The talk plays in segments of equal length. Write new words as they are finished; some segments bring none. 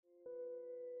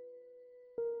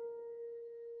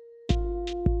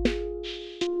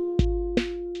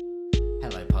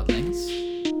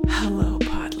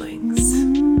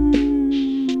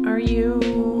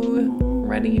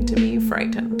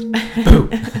frightened. Boo.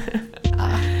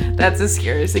 That's as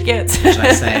scary as it gets. Should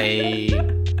I say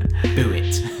boo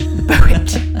it? Boo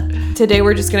it. Today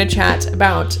we're just going to chat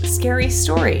about scary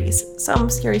stories. Some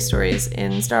scary stories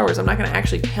in Star Wars. I'm not going to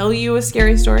actually tell you a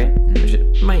scary story, which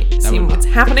it might seem it's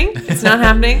happening. It's not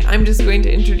happening. I'm just going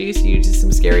to introduce you to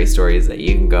some scary stories that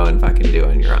you can go and fucking do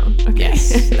on your own. Okay?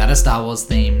 Yes, that is Star Wars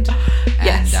themed.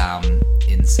 Yes. And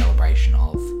in celebration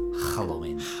of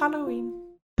Halloween. Halloween.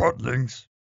 Podlings.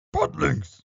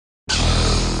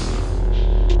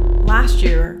 Last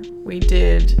year, we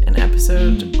did an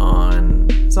episode on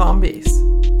zombies.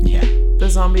 Yeah. The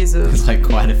zombies of... There's like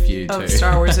quite a few too. Of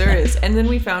Star Wars there is. And then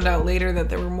we found out later that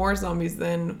there were more zombies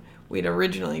than we'd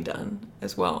originally done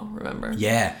as well, remember?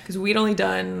 Yeah. Because we'd only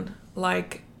done,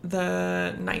 like,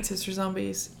 the Night Sister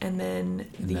zombies and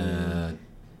then the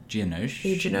Geonosians.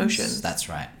 The Geonosians. That's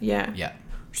right. Yeah. Yeah.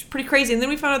 Which is pretty crazy. And then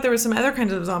we found out there were some other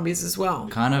kinds of zombies as well.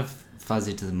 Kind of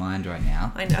fuzzy to the mind right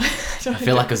now. I know. I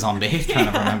feel like a zombie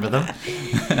trying to remember them.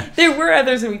 There were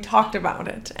others and we talked about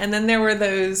it. And then there were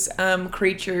those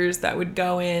creatures that would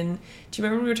go in. Do you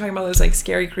remember we were talking about those like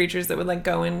scary creatures that would like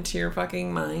go into your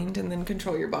fucking mind and then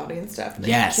control your body and stuff? And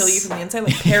then kill you from the inside,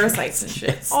 like parasites and shit.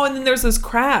 Yes. Oh, and then there's those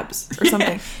crabs or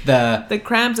something. The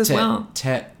crabs as well.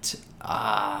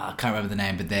 I can't remember the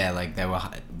name, but they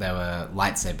were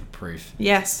lightsaber proof.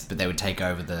 Yes. But they would take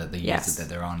over the unit that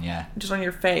they're on, yeah. Just on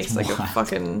your face, It's like wild. a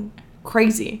fucking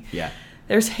crazy. Yeah.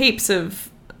 There's heaps of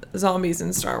zombies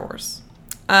in Star Wars.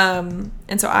 And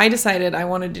so I decided I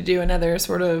wanted to do another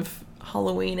sort of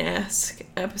Halloween-esque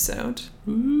episode.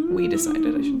 We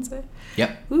decided, I should say.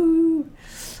 Yep. Woo.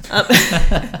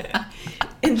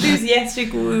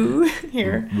 Enthusiastic woo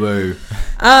here. Woo.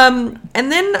 And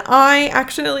then I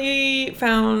actually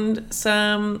found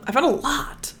a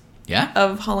lot Yeah?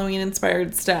 of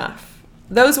Halloween-inspired stuff.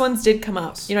 Those ones did come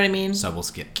up. You know what I mean? So we'll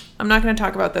skip. I'm not going to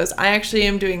talk about those. I actually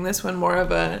am doing this one more of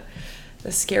the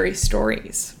scary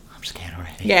stories. I'm scared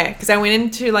already. Yeah, because I went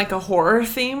into like a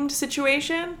horror-themed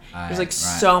situation. There's like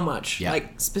so much,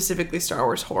 like specifically Star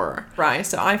Wars horror. Right,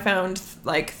 so I found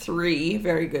like 3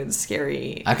 very good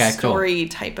scary story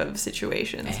type of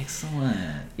situations.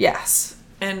 Excellent. Yes.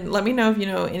 And let me know if you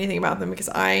know anything about them because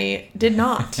I did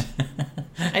not.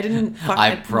 I didn't.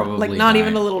 I probably like not don't.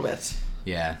 even a little bit.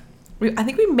 Yeah. I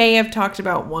think we may have talked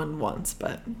about one once,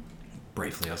 but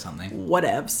Briefly or something.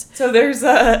 whatevs. So there's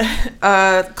a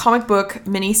comic book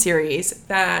miniseries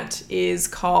that is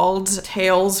called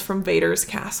Tales from Vader's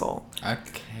Castle.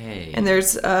 Okay. And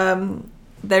there's that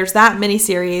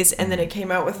miniseries, and then it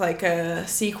came out with like a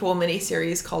sequel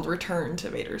miniseries called Return to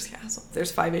Vader's Castle.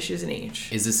 There's 5 issues in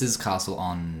each. Is this his castle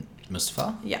on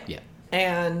Mustafar? Yeah. Yeah.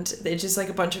 And it's just like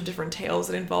a bunch of different tales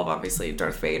that involve obviously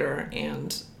Darth Vader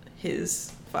and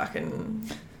his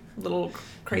fucking little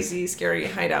crazy scary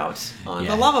hideout on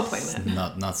the lava planet.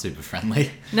 Not super friendly.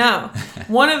 No.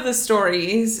 One of the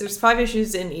stories, there's 5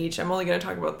 issues in each. I'm only going to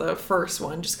talk about the first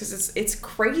one just because it's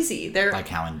crazy. They're Like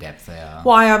how in depth they are.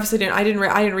 well, I obviously didn't. I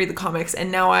didn't read the comics, and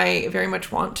now I very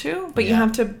much want to. But I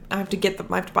have to get them.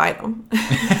 I have to buy them.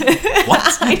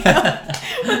 What? I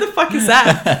know. What the fuck is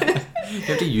that? You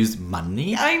have to use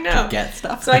money I know. to get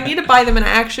stuff. So I need to buy them, and I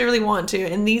actually really want to.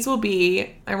 And these will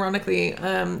be, ironically,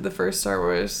 the first Star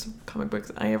Wars comic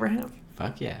books I ever have.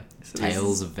 Fuck yeah. So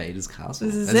Tales of Vader's Castle.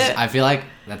 this is it. I feel like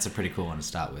that's a pretty cool one to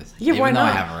start with. Yeah, why even though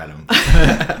not? I haven't read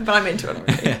them. But I'm into it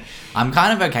already. I'm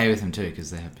kind of okay with them too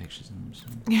because they have pictures in them. So.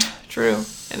 Yeah, true.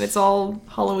 And it's all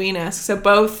Halloween-esque. So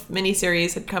both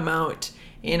miniseries had come out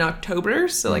in October.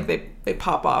 So like they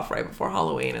pop off right before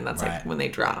Halloween, and that's like when they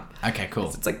drop. Okay,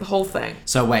 cool. So it's like the whole thing.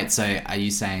 So wait, so are you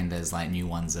saying there's like new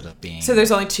ones that are being... So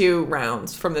there's only 2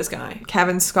 rounds from this guy,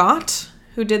 Kevin Scott,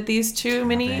 who did these 2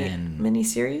 mini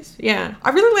series. Yeah,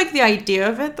 I really like the idea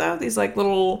of it though. These like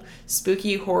little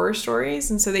spooky horror stories,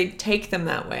 and so they take them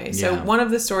that way. So one of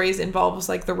the stories involves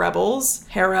like the rebels,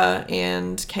 Hera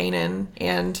and Kanan,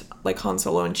 and like Han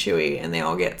Solo and Chewie, and they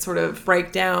all get sort of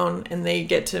break down, and they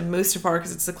get to Mustafar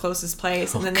because it's the closest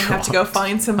place, and then they have to go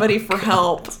find somebody for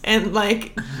help, and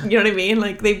like, you know what I mean?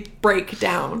 Like they break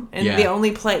down, and the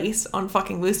only place on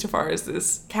fucking Mustafar is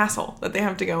this castle that they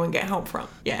have to go and get help from.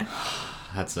 Yeah.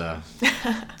 That's a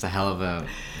hell of a...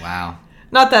 Wow.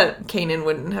 Not that Kanan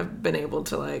wouldn't have been able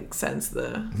to like sense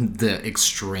the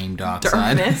extreme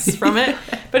darkness from it,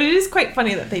 but it is quite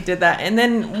funny that they did that. And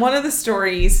then one of the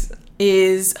stories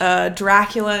is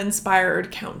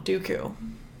Dracula-inspired Count Dooku.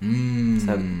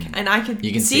 So, and I could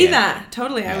You can see see it. that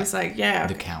totally. Yeah. I was like, yeah,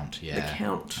 The Count, yeah. The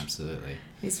Count. Absolutely.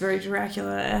 He's very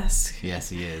Dracula-esque. Yes,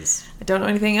 he is. I don't know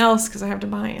anything else because I have to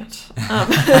buy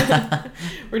it.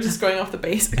 We're just going off the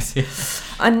basics.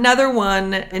 Another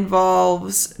one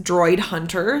involves droid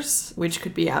hunters, which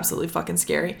could be absolutely fucking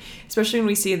scary, especially when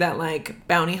we see that like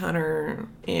bounty hunter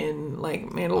in like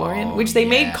Mandalorian, which they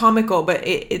made comical, but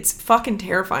it's fucking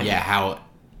terrifying. Yeah, how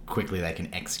quickly they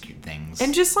can execute things.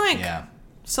 And just like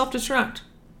self-destruct.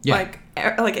 Yeah. Like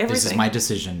everything. This is my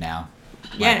decision now.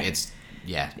 Yeah. Like, it's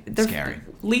They're scary.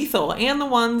 Lethal. And the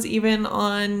ones even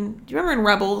on... Do you remember in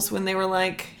Rebels when they were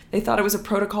like... They thought it was a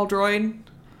protocol droid?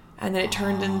 And then it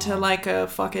turned into like a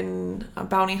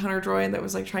bounty hunter droid that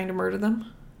was like trying to murder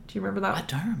them? Do you remember that? I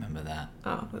don't remember that.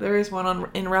 Oh, there is one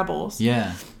in Rebels.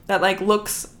 Yeah. That like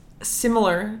looks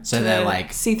similar to they're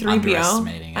like C-3PO.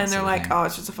 underestimating it, And they're sort of like, thing. oh,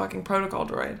 it's just a fucking protocol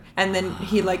droid. And then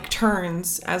he like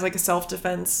turns as like a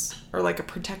self-defense or like a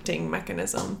protecting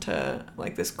mechanism to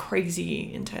like this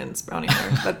crazy intense bounty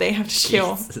hunter that they have to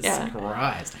kill. Jesus Yeah.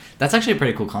 Christ. That's actually a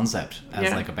pretty cool concept as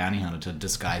Yeah. like a bounty hunter, to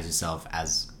disguise yourself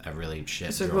as a really shit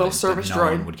It's a droid little service that no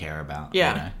droid. one would care about.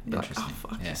 Yeah. You know? You're like, Interesting. oh,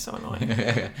 fuck, Yeah. he's so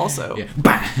annoying. Also, Yeah.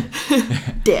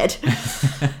 Bang! dead.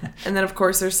 And then, of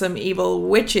course, there's some evil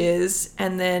witches.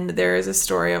 And then there is a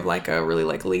story of like a really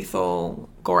like lethal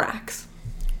Gorax.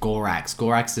 Gorax.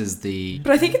 Gorax is the...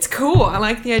 But I think it's cool. I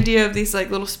like the idea of these like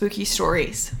little spooky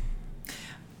stories.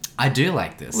 I do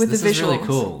like this. With this the is really visuals.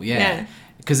 cool. Yeah. Yeah.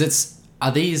 Because it's...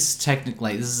 Are these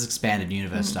technically... This is expanded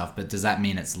universe stuff, but does that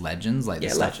mean it's Legends? Like,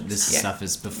 this stuff, Legends. this Yeah. stuff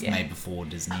is Yeah. made before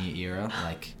Disney era?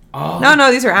 Like... No,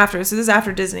 these are after. So this is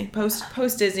after Disney.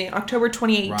 Post Disney. October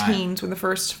 2018 Right. is when the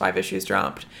first 5 issues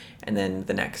dropped. And then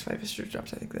the next 5 issues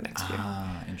dropped, I think, the next year.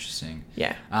 Ah, interesting.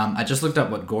 Yeah. I just looked up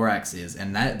what Gorax is,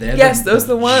 and they're Those are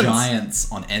the ones.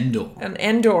 giants on Endor. And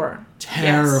Endor.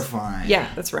 Terrifying. Yes. Yeah,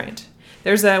 that's right.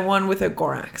 There's a one with a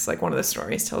Gorax. Like one of the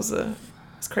stories tells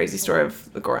this crazy story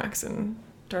of the Gorax in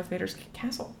Darth Vader's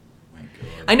castle. Oh my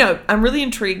God. I know. I'm really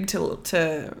intrigued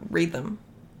to read them.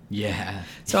 Yeah.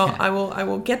 So yeah. I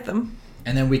will get them,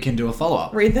 And then we can do a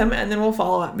follow-up. read them, and then we'll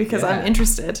follow up because I'm Yeah.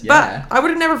 interested. Yeah. But I would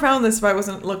have never found this if I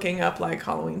wasn't looking up like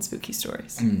Halloween spooky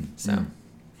stories. So here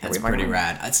That's we pretty are.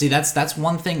 rad. See, that's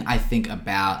one thing I think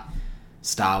about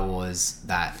Star Wars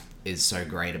that is so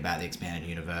great about the expanded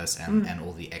universe and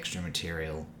all the extra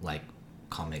material, like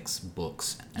comics,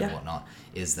 books, and whatnot,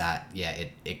 is that,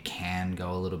 it can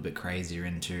go a little bit crazier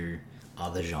into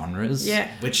other genres. Yeah.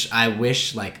 Which I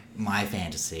wish, like, my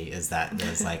fantasy is that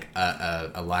there's, like,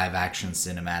 a live-action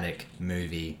cinematic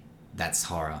movie that's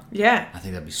horror. Yeah. I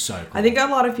think that'd be so cool. I think a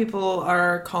lot of people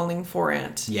are calling for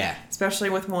it. Yeah. Especially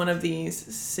with one of these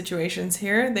situations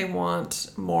here. They want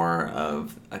more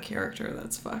of a character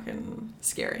that's fucking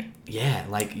scary. Yeah,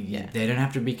 like, they don't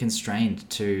have to be constrained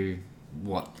to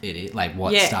what it is, like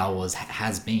what Yeah. Star Wars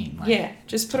has been. Like, Yeah,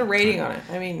 just put a rating on it.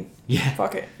 I mean,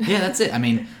 fuck it. Yeah, that's it. I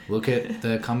mean, look at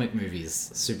the comic movies,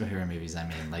 superhero movies. I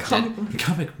mean, like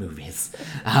comic movies.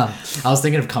 I was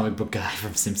thinking of comic book guy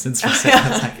from Simpsons for a second. I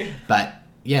was like, but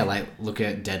yeah, like look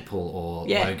at Deadpool or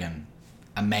Logan.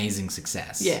 Amazing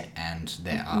success. Yeah. And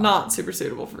there are Not super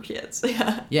suitable for kids.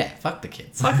 Yeah. Yeah, fuck the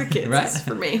kids. Fuck the kids. Right? It's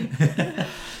for me.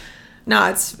 No,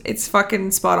 it's fucking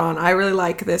spot on. I really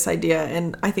like this idea,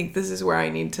 and I think this is where I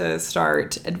need to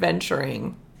start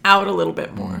adventuring out a little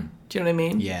bit more. Do you know what I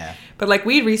mean? Yeah. But like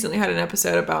we recently had an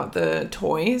episode about the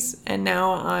toys, and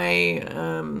now I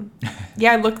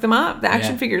looked them up. The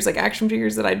action figures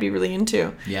that I'd be really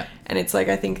into. Yeah. And it's like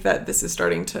I think that this is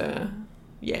starting to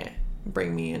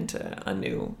bring me into a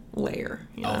new layer,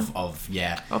 you know? Of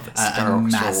Star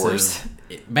Wars.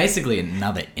 Basically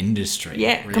another industry.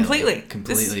 Yeah, really. completely.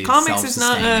 Completely Comics is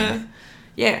not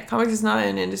self-sustaining. comics is not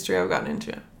an industry I've gotten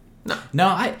into. No,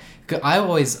 I've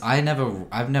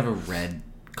never read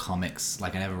comics.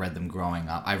 Like I never read them growing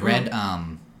up. I read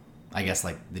I guess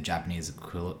like the Japanese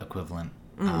equivalent,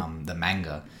 the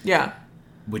manga. Yeah.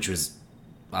 Which was,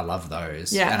 I love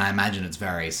those. Yeah. And I imagine it's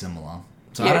very similar.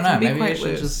 So Yeah, I don't it can know. be Maybe I quite should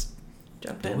loose. just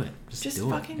Jump do in. it. Just do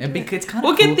fucking it. do it. It's kind of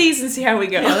We'll cool. get these and see how we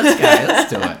go. Yeah, let's go. Let's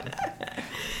do it.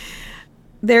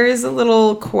 There is a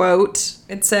little quote.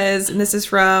 It says, and this is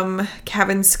from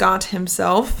Kevin Scott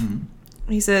himself.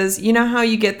 He says, "You know how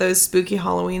you get those spooky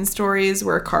Halloween stories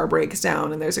where a car breaks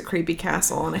down and there's a creepy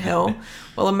castle on a hill?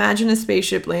 Well, imagine a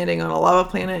spaceship landing on a lava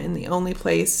planet and the only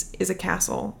place is a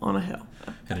castle on a hill."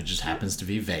 And it just happens to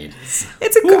be Vader's.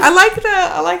 I like the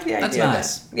idea. That's of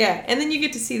nice. it. Yeah, and then you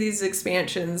get to see these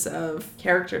expansions of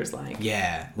characters like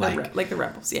Like the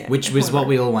rebels. Yeah, which and was what Hordak.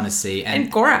 we all want to see.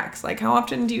 And Gorax. Like, how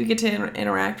often do you get to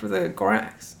interact with a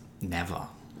Gorax? Never.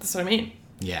 That's what I mean.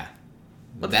 Yeah.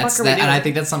 What the fuck are we doing? And I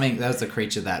think that's something, that was the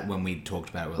creature that when we talked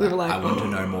about it, we were like, I want to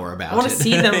know more about it. I want to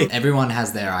see them. Everyone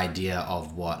has their idea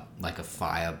of what like a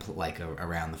fire, like a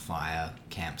around the fire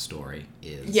camp story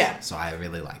is. Yeah. So I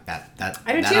really like that. That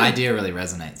too. idea really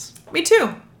resonates. Me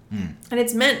too. And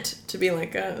it's meant to be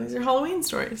like, these are Halloween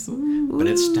stories. But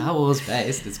it's Star Wars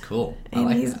based. It's cool. And I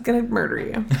like he's going to murder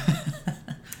you.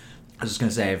 I was just going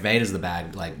to say, if Vader's the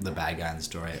bad guy in the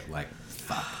story, like,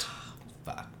 fucked.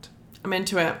 I'm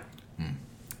into it.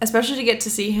 Especially to get to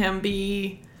see him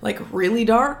be, like, really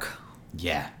dark.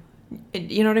 Yeah.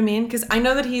 You know what I mean? Because I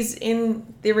know that he's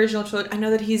in the original trilogy. I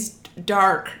know that he's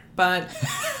dark, but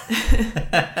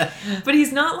but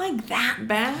he's not, like, that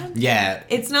bad. Yeah.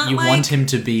 It's not you like... want him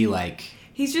to be, like...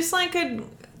 He's just, like, a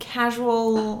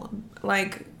casual,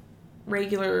 like...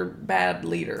 regular bad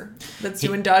leader that's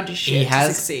doing dodgy shit to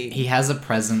succeed. He has a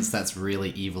presence that's really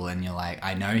evil, and you're like,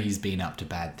 I know he's been up to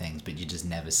bad things, but you just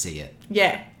never see it.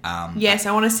 Yeah. Yes,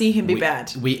 I want to see him be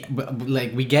bad.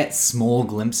 We get small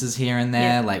glimpses here and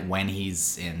there, like when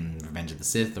he's in Revenge of the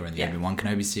Sith or in the Obi-Wan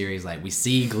Kenobi series. Like we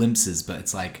see glimpses, but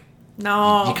it's like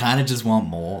no, you kind of just want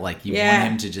more. Like you want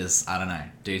him to just, I don't know,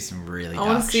 do some really. I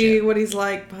want to see what he's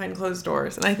like behind closed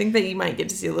doors, and I think that you might get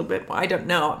to see a little bit more. I don't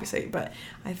know, obviously, but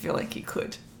I feel like you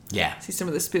could. Yeah. See some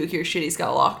of the spookier shit he's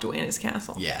got locked away in his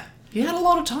castle. Yeah. He had a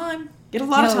lot of time. A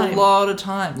lot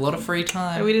of of free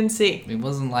time. That we didn't see. It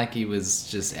wasn't like he was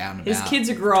just out and about. His kids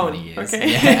are grown. 20 years.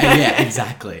 Okay. Yeah,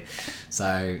 exactly.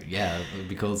 So, yeah, it would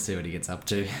be cool to see what he gets up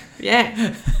to.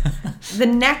 Yeah. The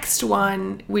next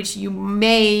one, which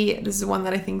this is one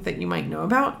that I think that you might know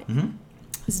about,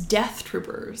 is Death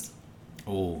Troopers.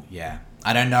 Oh, yeah.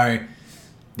 I don't know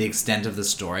the extent of the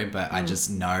story, but I just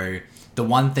know the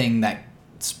one thing that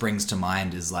springs to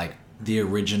mind is like the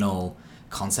original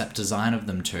concept design of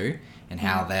them too, and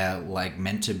how they're like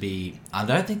meant to be, I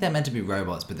don't think they're meant to be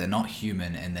robots, but they're not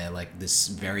human, and they're like this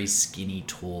very skinny,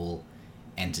 tall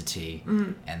entity,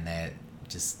 and they're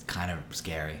just kind of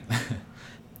scary.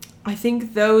 I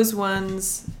think those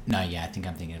ones... No, yeah, I think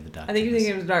I'm thinking of the Dark I think Troopers.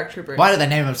 you're thinking of the Dark Troopers. Why do they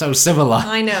name them so similar?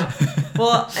 I know.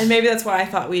 Well, and maybe that's why I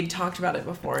thought we'd talked about it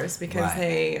before, is because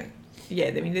they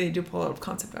do pull out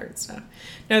concept art and stuff.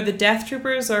 No, the Death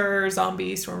Troopers are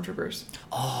zombie stormtroopers.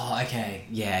 Oh, okay.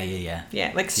 Yeah.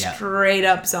 Yeah, like straight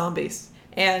up zombies.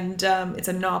 And it's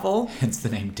a novel. It's the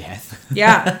name Death.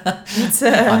 Yeah.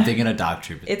 I'm thinking of Dark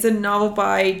Troopers. It's a novel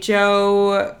by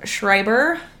Joe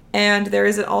Schreiber. And there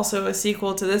is also a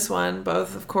sequel to this one.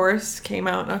 Both, of course, came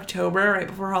out in October, right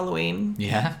before Halloween.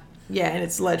 Yeah? Yeah, and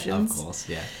it's Legends. Of course,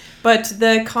 yeah. But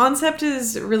the concept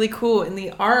is really cool, and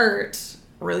the art,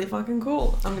 really fucking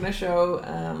cool. I'm going to show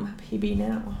PB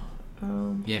now.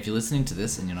 Yeah, if you're listening to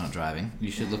this and you're not driving,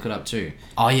 you should look it up too.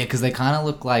 Oh, yeah, because they kind of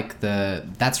look like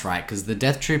That's right, because the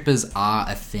Death Troopers are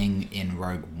a thing in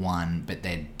Rogue One, but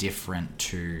they're different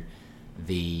to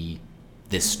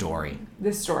this story.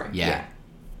 This story, yeah.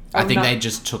 I think they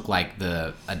just took like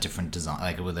a different design,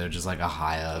 like they were just like a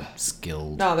higher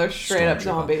skilled. No, they're straight up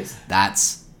zombies.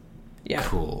 That's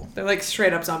cool. They're like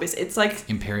straight up zombies. It's like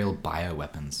Imperial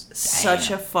bioweapons.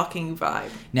 Such a fucking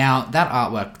vibe. Now that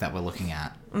artwork that we're looking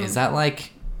at, is that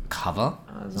like cover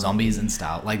zombies and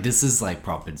style? Like this is like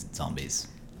proper zombies.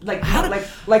 Like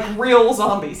real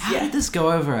zombies. How did this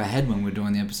go over our head when we were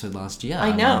doing the episode last year?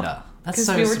 I know. Wonder. That's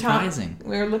so surprising.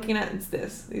 We were looking at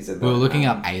this. We were looking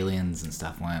up aliens and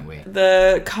stuff, weren't we?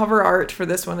 The cover art for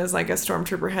this one is like a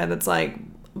stormtrooper head that's like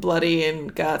bloody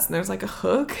and guts, and there's like a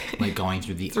hook like going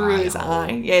through his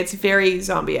eye. Yeah, it's very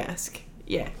zombie-esque.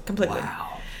 Yeah, completely.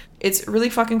 Wow. It's a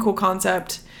really fucking cool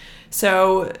concept.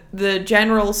 So the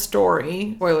general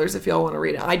story, spoilers if y'all want to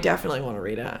read it. I definitely want to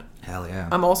read it. Hell yeah.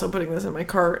 I'm also putting this in my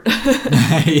cart.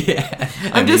 Yeah.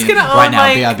 I'm just going to own right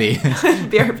now, BRB.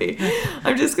 BRB.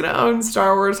 I'm just going to own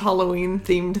Star Wars Halloween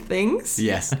themed things.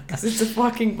 Yes. Because it's a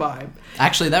fucking vibe.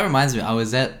 Actually, that reminds me. I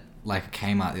was at like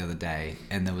Kmart the other day,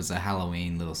 and there was a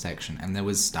Halloween little section, and there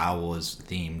was Star Wars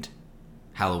themed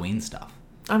Halloween stuff.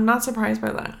 I'm not surprised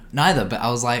by that. Neither, but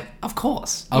I was like, of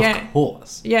course. Of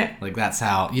course. Yeah. Like that's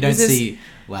how you don't see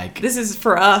like this is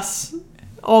for us.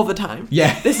 All the time.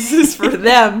 Yeah. This is for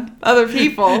them, other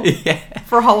people. Yeah.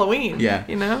 For Halloween. Yeah.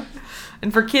 You know?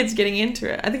 And for kids getting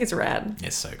into it. I think it's rad.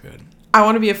 It's so good. I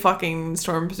want to be a fucking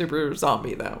stormtrooper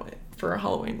zombie, though, for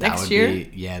Halloween next year.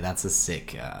 That's a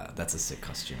sick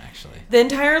costume, actually. The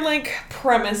entire, like,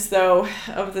 premise, though,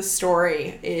 of the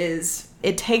story is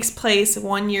it takes place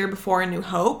 1 year before A New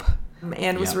Hope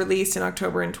and was released in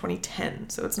October in 2010.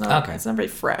 So it's not very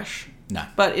fresh. No.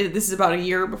 But this is about a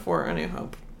year before A New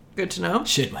Hope. Good to know.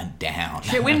 Shit went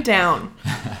down.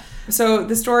 So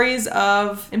the stories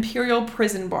of Imperial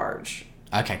Prison Barge.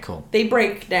 Okay, cool. They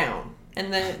break down.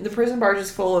 And the prison barge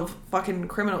is full of fucking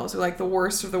criminals. They're like the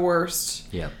worst of the worst.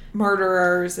 Yep.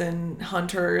 Murderers and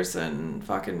hunters and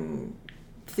fucking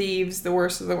thieves, the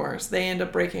worst of the worst. They end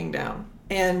up breaking down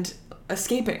and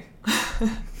escaping.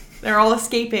 They're all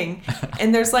escaping.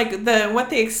 And there's like what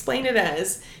they explain it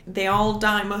as, they all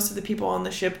die. Most of the people on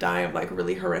the ship die of like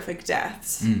really horrific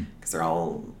deaths because they're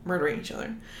all murdering each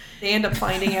other. They end up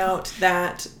finding out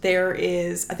that there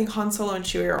is, I think Han Solo and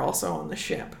Chewie are also on the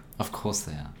ship. Of course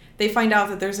they are. They find out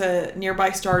that there's a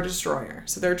nearby Star Destroyer.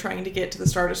 So they're trying to get to the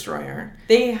Star Destroyer.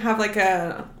 They have like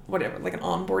an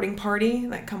onboarding party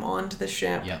that come onto the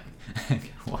ship. Yep.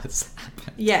 What's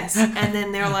happened? Yes. And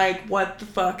then they're like, what the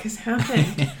fuck has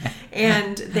happened?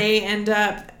 And they end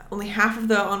up, only half of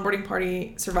the onboarding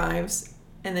party survives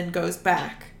and then goes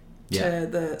back to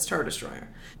the Star Destroyer.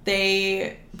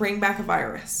 They bring back a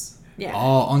virus. Yeah.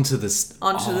 Oh, onto the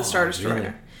Star Destroyer.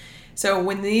 Really? So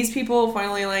when these people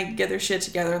finally like get their shit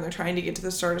together and they're trying to get to the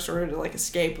Star Destroyer to like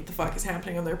escape what the fuck is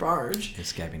happening on their barge,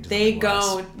 escaping to they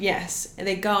go, yes, and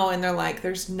they go and they're like,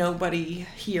 there's nobody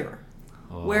here.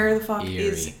 Where the fuck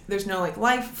is? There's no like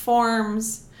life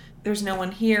forms. There's no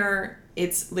one here.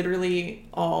 It's literally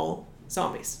all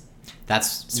zombies.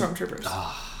 That's stormtroopers.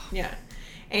 Yeah,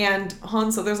 and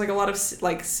Han Solo. There's like a lot of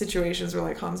like situations where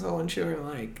like Han Solo and Chewie are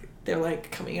like, they're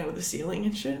like coming out of the ceiling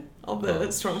and shit. All the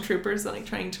stormtroopers like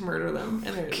trying to murder them,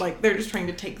 and they're just trying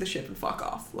to take the ship and fuck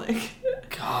off. Like,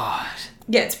 God.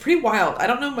 Yeah, it's pretty wild. I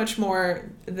don't know much more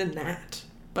than that,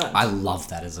 but I love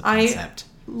that as a concept.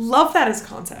 Love that as a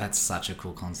concept. That's such a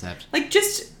cool concept. Like,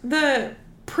 just the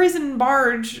prison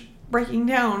barge breaking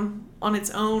down on its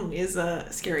own is a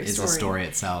scary story. It's a story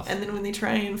itself. And then when they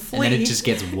try and flee... And then it just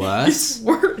gets worse. It's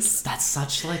worse. That's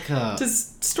such like a...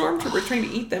 Just stormtroopers trying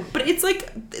to eat them. But it's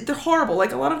like, they're horrible.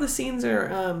 Like, a lot of the scenes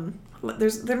are...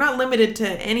 they're not limited to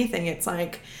anything. It's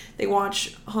like, they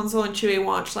watch... Han Solo and Chewie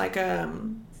watch, like, a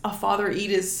father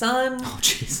eat his son. Oh,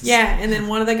 Jesus. Yeah, and then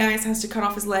one of the guys has to cut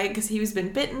off his leg because he was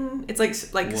been bitten. It's like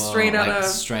Whoa,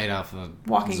 straight off of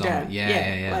Walking Dead.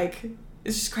 Yeah. Like,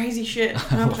 it's just crazy shit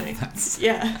happening.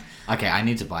 Yeah. Okay, I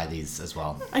need to buy these as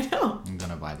well. I know. I'm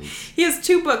gonna buy these. He has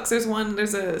 2 books. There's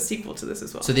a sequel to this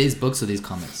as well. So these books or these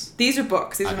comics? These are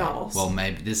books. These are novels. Well,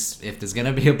 maybe if there's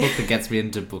gonna be a book that gets me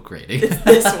into book reading. It's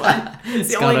this one. It's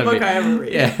the only book I ever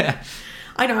read. Yeah.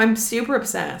 I know. I'm super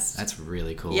obsessed. That's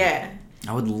really cool. Yeah.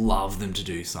 I would love them to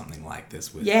do something like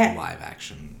this with live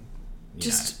action.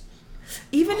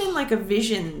 Even in like a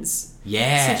Visions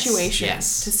situation,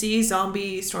 yes. to see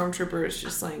zombie stormtroopers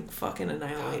just like fucking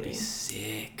annihilating. That would be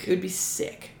sick. It would be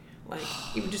sick. Like,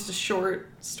 even just a short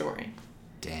story.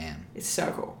 Damn. It's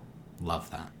so cool. Love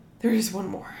that. There is one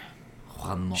more.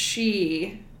 One more.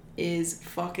 She is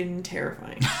fucking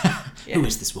terrifying. Yeah. Who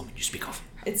is this woman you speak of?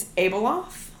 It's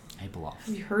Abeloth. Abeloth.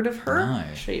 Have you heard of her? No.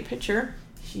 I'll show you a picture.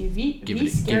 She's a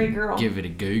scary girl. Give it a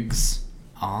googs.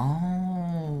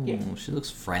 Oh, yeah. She looks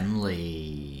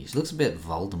friendly. She looks a bit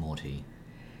Voldemort-y,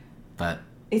 but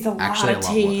it's actually a lot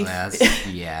of teeth.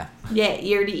 Yeah. Yeah,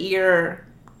 ear to ear.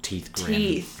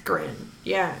 Teeth grin.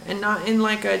 Yeah, and not in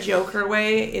like a Joker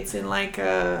way. It's in like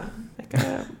a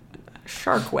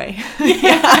shark way.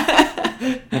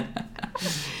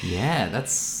 Yeah,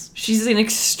 that's. She's an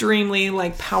extremely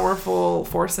like powerful,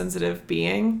 force-sensitive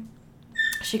being.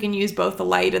 She can use both the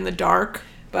light and the dark,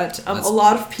 but a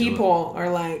lot of people are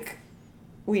like,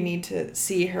 we need to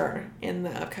see her in the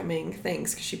upcoming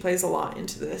things because she plays a lot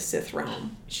into the Sith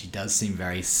realm. She does seem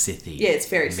very Sithy. Yeah, it's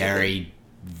very Sithy.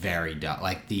 Very dark.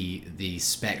 Like the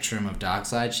spectrum of dark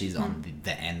side, she's on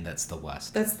the end that's the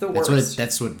worst. That's the worst.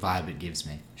 That's what vibe it gives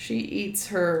me. She eats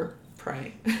her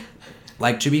prey.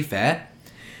 Like, to be fair,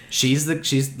 she's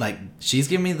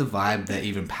giving me the vibe that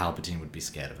even Palpatine would be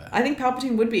scared of her. I think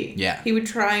Palpatine would be. Yeah. He would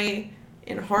try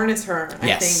and harness her,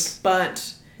 I think,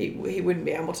 but he wouldn't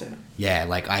be able to. Yeah,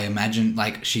 like, I imagine,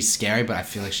 like, she's scary, but I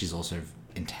feel like she's also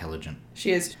intelligent.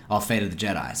 She is. Fate of the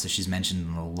Jedi, so she's mentioned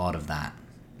in a lot of that.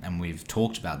 And we've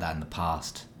talked about that in the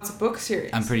past. It's a book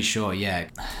series. I'm pretty sure, yeah.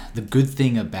 The good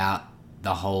thing about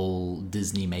the whole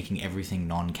Disney making everything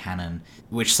non-canon,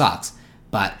 which sucks,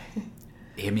 but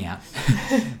hear me out.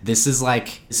 There's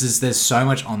so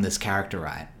much on this character,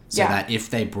 right? So that if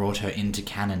they brought her into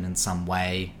canon in some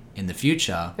way in the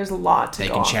future, there's a lot to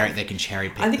go on. They can cherry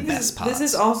pick the best parts. This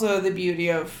is also the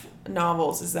beauty of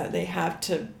novels, is that they have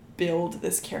to build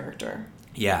this character.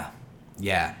 Yeah.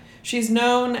 Yeah. She's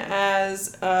known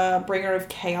as a bringer of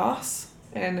chaos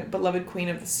and beloved queen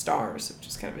of the stars, which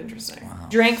is kind of interesting. Wow.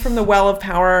 Drank from the well of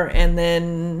power and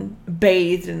then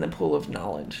bathed in the pool of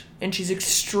knowledge. And she's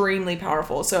extremely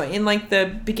powerful. So in like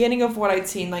the beginning of what I'd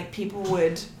seen, like people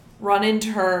would run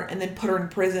into her and then put her in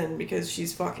prison because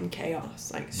she's fucking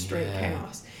chaos, like straight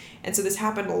chaos. And so this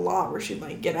happened a lot where she'd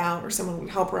like get out or someone would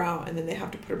help her out and then they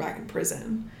have to put her back in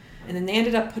prison. And then they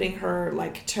ended up putting her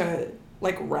like to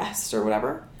like rest or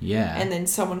whatever. Yeah. And then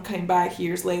someone came back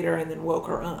years later and then woke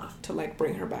her up to like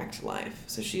bring her back to life.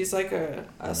 So she's like a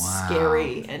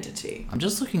scary entity. I'm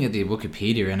just looking at the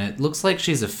Wikipedia and it looks like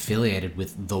she's affiliated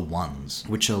with the Ones,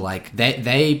 which are like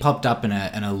they popped up in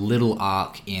a little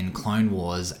arc in Clone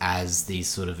Wars as the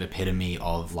sort of epitome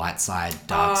of light side,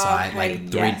 dark side,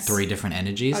 like three different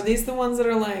energies. Are these the ones that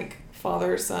are like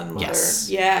father, son, mother?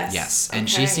 Yes. And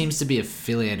she seems to be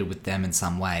affiliated with them in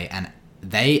some way, and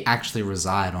they actually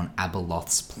reside on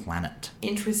Abeloth's planet.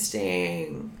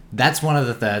 Interesting. That's one of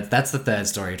the third. That's the third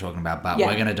story you're talking about, but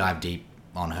we're going to dive deep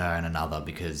on her in another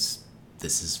because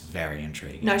this is very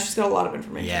intriguing. No, she's got a lot of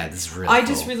information. Yeah, this is really I cool.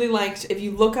 just really liked, if you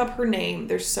look up her name,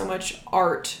 there's so much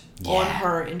art on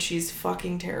her, and she's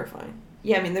fucking terrifying.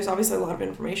 Yeah, I mean, there's obviously a lot of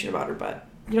information about her, but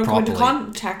you don't come into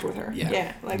contact with her.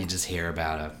 Yeah. Like, you just hear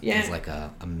about her. Yeah. It's like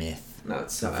a myth. No,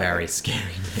 it's so very scary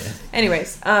myth.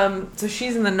 Anyways, so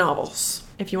she's in the novels.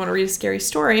 If you want to read a scary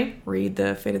story, read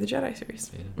the Fate of the Jedi series.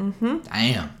 Mm-hmm.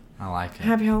 Damn. I like it.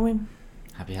 Happy Halloween.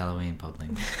 Happy Halloween,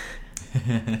 Podling.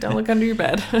 Don't look under your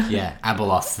bed. Yeah,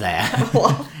 Abeloth's there.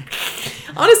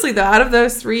 Honestly, though, out of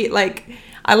those three, like,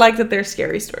 I like that they're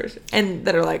scary stories and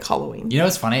that are like Halloween. You know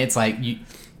what's funny? It's like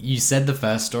you said the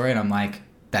first story and I'm like,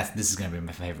 this is going to be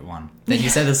my favorite one. Then you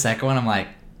said the second one, I'm like,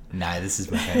 no, this is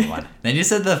my favorite one. Then you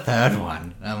said the third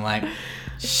one. I'm like,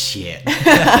 shit.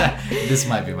 This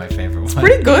might be my favorite one. It's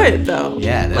pretty good, though.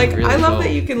 Yeah, like really I love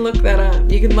that you can look that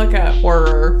up. You can look at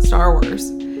horror Star Wars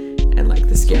and like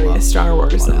the scariest Star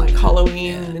Wars and like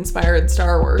Halloween inspired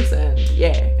Star Wars, and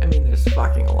yeah, I mean there's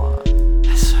fucking a lot.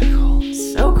 That's so cool.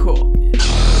 So cool.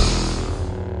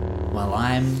 Well,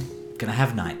 I'm gonna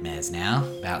have nightmares now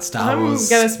about Star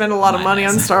Wars. I'm gonna spend a lot of money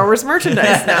on Star Wars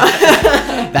merchandise now.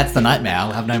 That's the nightmare.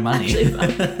 I'll have no money.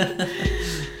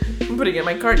 I'm putting it in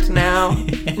my cart now.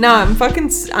 No,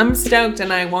 I'm stoked,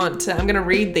 and I'm gonna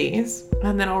read these,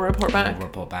 and then I'll report back. We'll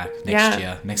report back next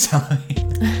year, next Halloween.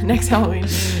 Next Halloween.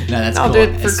 No, that's I'll cool.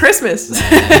 do it for Christmas.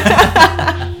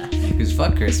 Because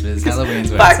fuck Christmas. Halloween's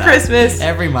where it's fuck Christmas.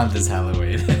 Every month is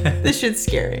Halloween. This shit's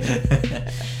scary.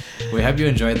 We hope you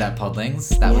enjoyed that,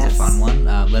 Podlings. That was a fun one.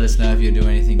 Let us know if you're doing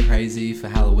anything crazy for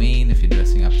Halloween, if you're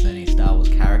dressing up as any Star Wars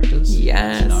characters.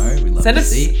 Yes. Let us know. We'd love to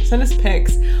see. Send us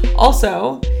pics.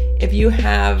 Also, if you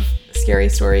have scary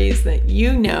stories that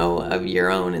you know of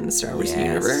your own in the Star Wars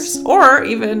universe, or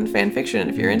even fan fiction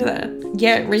if you're into that,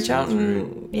 reach out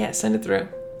and send it through.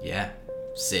 Yeah.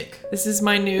 Sick. This is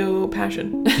my new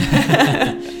passion.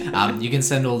 You can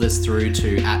send all this through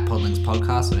to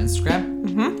 @PodlingsPodcast on Instagram.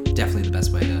 Mm-hmm. Definitely the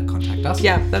best way to contact us.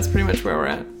 Yeah, that's pretty much where we're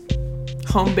at.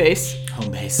 Home base,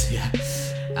 yeah.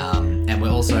 And we're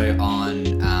also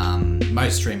on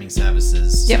most streaming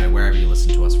services. So wherever you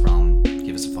listen to us from,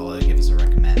 give us a follow, give us a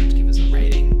recommend, give us a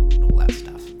rating, all that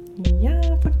stuff.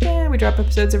 Yeah, fuck yeah. We drop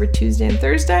episodes every Tuesday and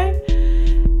Thursday.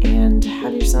 And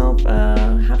have yourself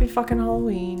a happy fucking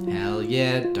Halloween. Hell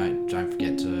yeah. Don't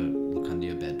forget to look under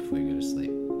your bed before you go to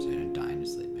sleep so you don't die in your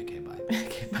sleep. Okay, bye.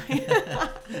 Okay, bye.